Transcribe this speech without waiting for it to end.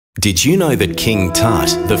Did you know that King Tut,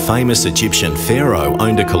 the famous Egyptian pharaoh,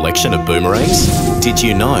 owned a collection of boomerangs? Did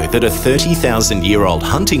you know that a 30,000-year-old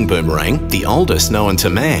hunting boomerang, the oldest known to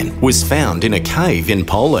man, was found in a cave in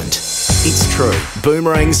Poland? It's true,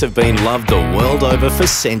 boomerangs have been loved the world over for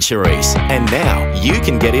centuries, and now you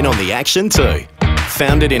can get in on the action too.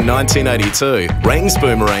 Founded in 1982, Rangs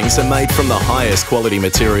boomerangs are made from the highest quality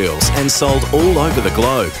materials and sold all over the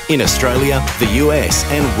globe, in Australia, the US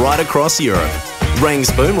and right across Europe.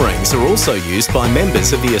 Rangs boomerangs are also used by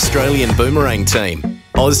members of the Australian boomerang team.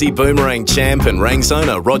 Aussie boomerang champ and Rangs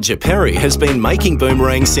owner Roger Perry has been making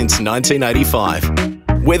boomerangs since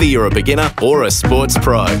 1985. Whether you're a beginner or a sports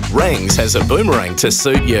pro, Rangs has a boomerang to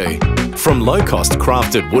suit you. From low-cost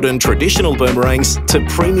crafted wooden traditional boomerangs to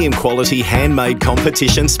premium quality handmade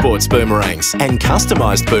competition sports boomerangs and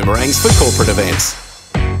customised boomerangs for corporate events.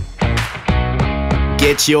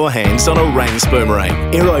 Get your hands on a Rangs boomerang,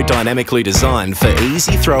 aerodynamically designed for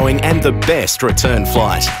easy throwing and the best return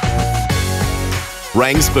flight.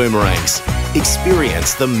 Rangs boomerangs.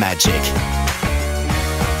 Experience the magic.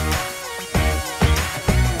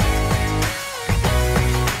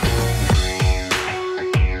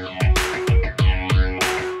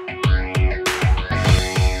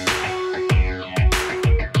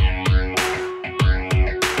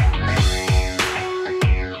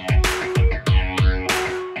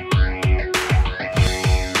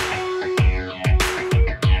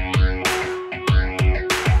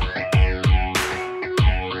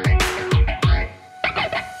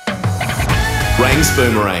 Rangs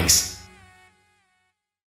boomerangs.